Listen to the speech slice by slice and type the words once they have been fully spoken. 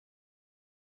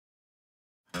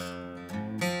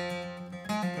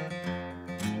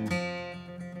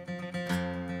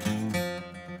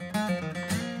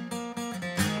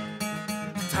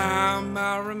time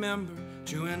I remember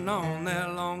chewing on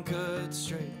that long cut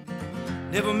straight.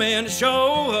 Never meant to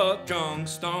show up drunk,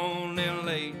 stoned, and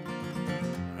late.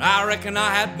 I reckon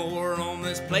I had more on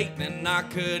this plate than I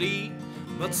could eat,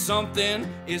 but something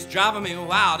is driving me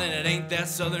wild and it ain't that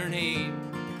southern heat.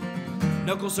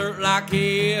 Knuckles hurt like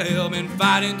hell, been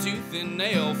fighting tooth and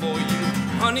nail for you.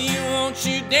 Honey, won't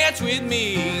you dance with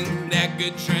me? That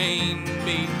good train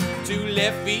beat. Two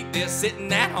left feet, they're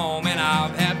sitting at home and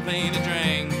I've had plenty to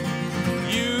drink.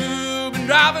 You've been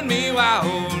driving me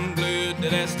wild and glued to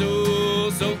that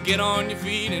stool, so get on your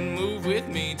feet and move with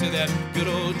me to that good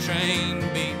old train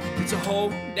beat. It's a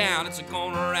hold down, it's a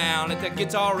going around. Let that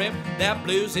guitar rip, that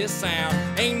blues his sound.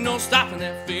 Ain't no stopping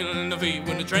that feeling in the feet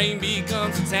when the train beat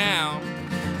comes to town.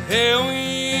 Hell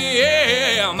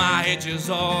yeah, my hitches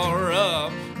are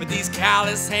up, but these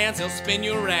callous hands, they'll spin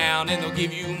you around and they'll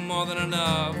give you more than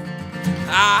enough.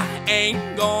 I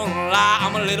ain't gonna lie,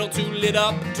 I'm a little too lit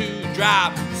up to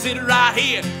drive. Sit right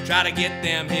here, try to get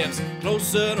them hips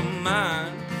closer to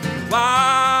mine.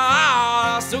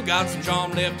 Wow, I still got some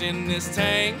charm left in this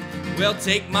tank. Well,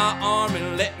 take my arm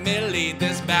and let me lead.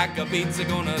 This back of beats are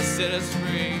gonna set us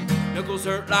free. Knuckles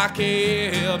hurt like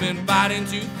hell, been fighting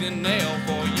tooth and nail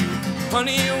for you.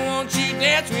 Honey, won't you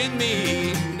dance with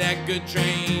me? That good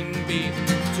train beat.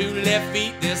 Two left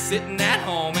feet, they're sitting at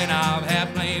home and I've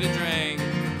had plenty to drink.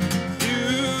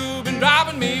 You've been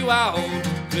driving me wild,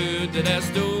 glued to that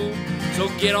stool, so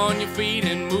get on your feet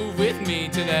and move with me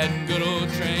to that good old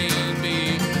train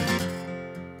beat.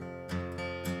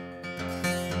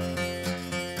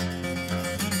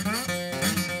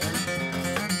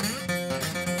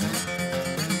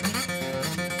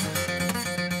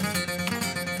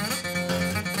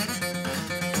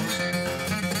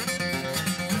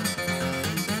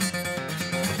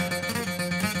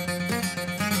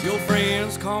 Your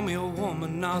friends call me a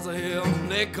woman, I say hell,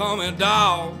 they call me a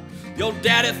dog. Your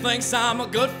daddy thinks I'm a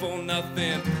good for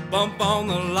nothing bump on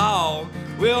the log.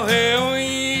 Well, hell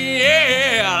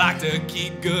yeah, I like to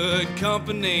keep good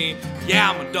company. Yeah,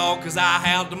 I'm a dog cause I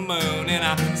have the moon and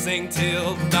I sing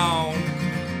till dawn.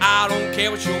 I don't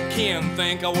care what your kin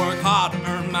think, I work hard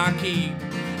to earn my keep.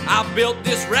 I built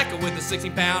this record with a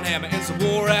 16-pound hammer and some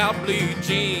wore-out blue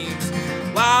jeans.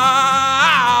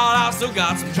 Wow, I still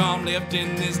got some charm left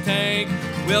in this tank.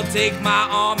 Well, take my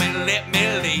arm and let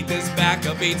me lead. This back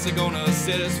of beats are gonna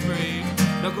set us free.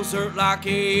 Knuckles hurt like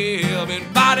hell, been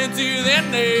fighting to the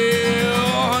nail.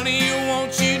 Honey,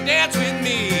 won't you dance with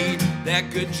me?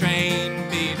 That good train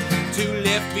beat. Two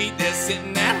left feet, they're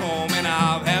sitting at home and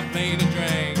I've had plenty to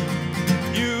drink.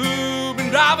 You've been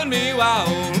driving me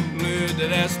wild, glued to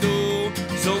that stool,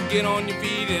 so get on your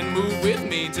feet and move with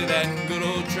me to that good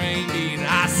old train beat.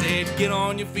 I said get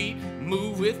on your feet,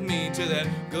 move with me to that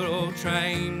good old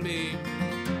train beat.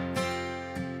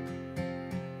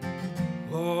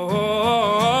 Oh,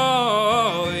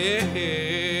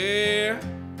 yeah.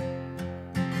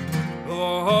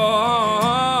 Oh.